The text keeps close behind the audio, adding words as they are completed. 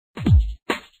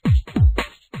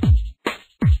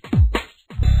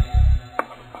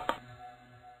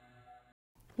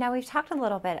Now we've talked a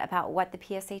little bit about what the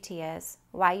PSAT is,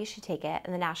 why you should take it,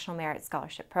 and the National Merit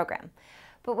Scholarship Program.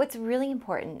 But what's really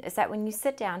important is that when you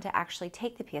sit down to actually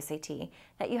take the PSAT,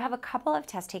 that you have a couple of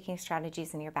test-taking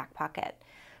strategies in your back pocket.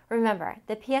 Remember,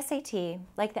 the PSAT,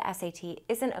 like the SAT,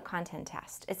 isn't a content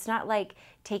test. It's not like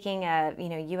taking a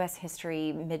US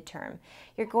history midterm.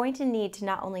 You're going to need to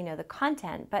not only know the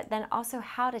content, but then also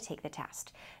how to take the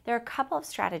test. There are a couple of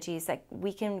strategies that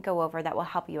we can go over that will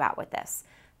help you out with this.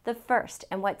 The first,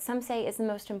 and what some say is the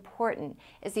most important,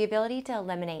 is the ability to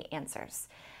eliminate answers.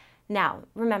 Now,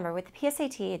 remember, with the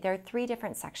PSAT, there are 3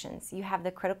 different sections. You have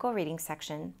the critical reading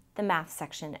section, the math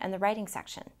section, and the writing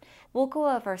section. We'll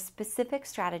go over specific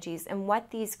strategies and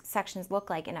what these sections look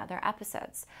like in other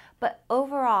episodes. But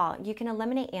overall, you can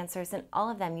eliminate answers in all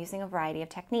of them using a variety of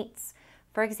techniques.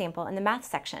 For example, in the math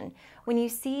section, when you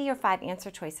see your 5 answer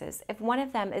choices, if one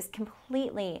of them is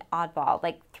completely oddball,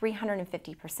 like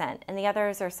 350%, and the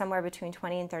others are somewhere between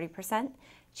 20 and 30%,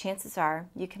 chances are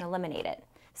you can eliminate it.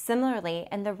 Similarly,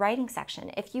 in the writing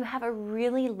section, if you have a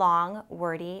really long,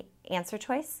 wordy answer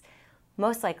choice,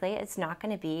 most likely it's not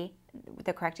going to be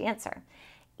the correct answer.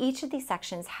 Each of these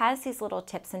sections has these little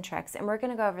tips and tricks, and we're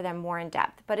going to go over them more in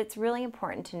depth, but it's really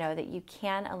important to know that you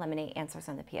can eliminate answers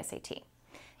on the PSAT.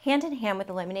 Hand in hand with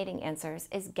eliminating answers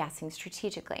is guessing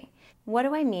strategically. What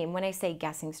do I mean when I say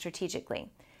guessing strategically?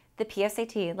 The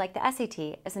PSAT, like the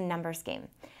SAT, is a numbers game.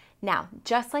 Now,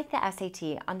 just like the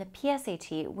SAT, on the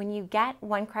PSAT, when you get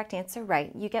one correct answer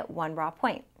right, you get 1 raw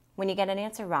point. When you get an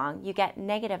answer wrong, you get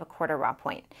 -1/4 raw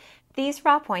point. These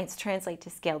raw points translate to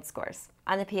scaled scores.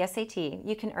 On the PSAT,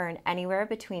 you can earn anywhere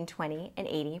between 20 and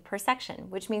 80 per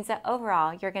section, which means that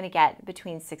overall you're going to get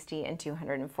between 60 and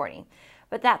 240.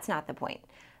 But that's not the point.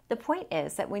 The point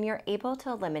is that when you're able to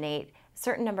eliminate a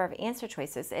certain number of answer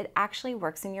choices, it actually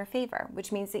works in your favor,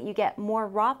 which means that you get more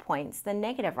raw points than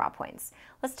negative raw points.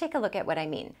 Let's take a look at what I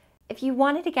mean. If you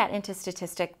wanted to get into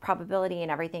statistic, probability, and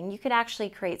everything, you could actually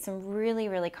create some really,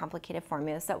 really complicated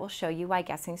formulas that will show you why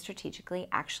guessing strategically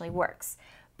actually works.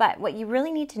 But what you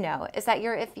really need to know is that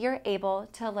if you're able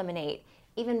to eliminate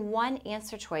even 1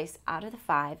 answer choice out of the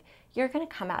 5, you're going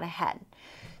to come out ahead.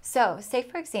 So say,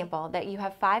 for example, that you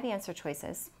have 5 answer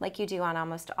choices, like you do on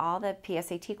almost all the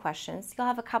PSAT questions. You'll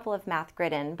have a couple of math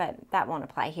grid in, but that won't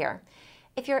apply here.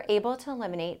 If you're able to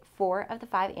eliminate 4 of the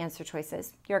 5 answer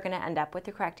choices, you're going to end up with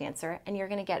the correct answer, and you're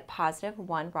going to get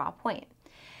 +1 raw point.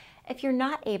 If you're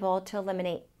not able to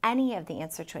eliminate any of the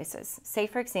answer choices, say,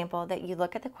 for example, that you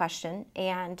look at the question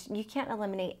and you can't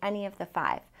eliminate any of the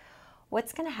 5,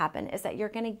 what's going to happen is that you're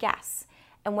going to guess.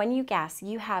 And when you guess,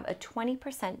 you have a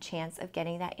 20% chance of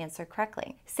getting that answer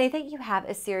correctly. Say that you have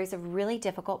a series of really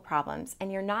difficult problems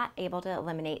and you're not able to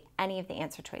eliminate any of the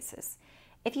answer choices.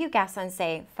 If you guess on,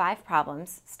 say, 5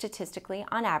 problems, statistically,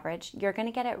 on average, you're going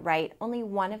to get it right only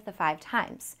 1 of the 5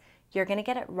 times. You're going to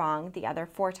get it wrong the other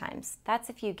 4 times. That's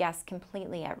if you guess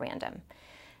completely at random.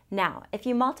 Now, if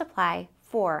you multiply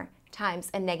 4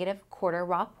 times a -1/4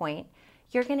 raw point,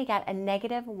 you're going to get a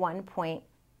 -1 point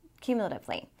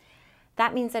cumulatively.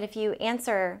 That means that if you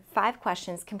answer 5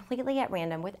 questions completely at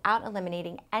random without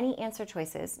eliminating any answer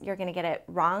choices, you're going to get it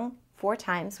wrong 4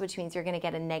 times, which means you're going to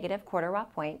get a -1/4 raw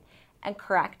point, and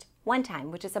correct 1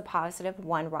 time, which is a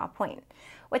 +1 raw point.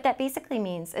 What that basically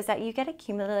means is that you get a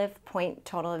cumulative point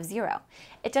total of 0.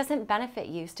 It doesn't benefit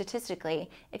you statistically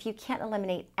if you can't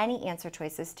eliminate any answer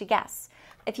choices to guess.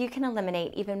 If you can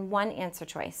eliminate even 1 answer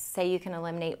choice, say you can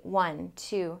eliminate 1,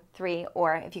 2, 3,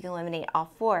 or if you can eliminate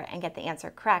all 4 and get the answer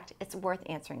correct, it's worth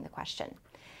answering the question.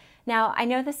 Now, I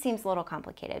know this seems a little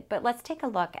complicated, but let's take a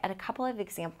look at a couple of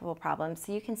example problems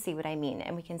so you can see what I mean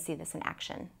and we can see this in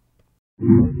action.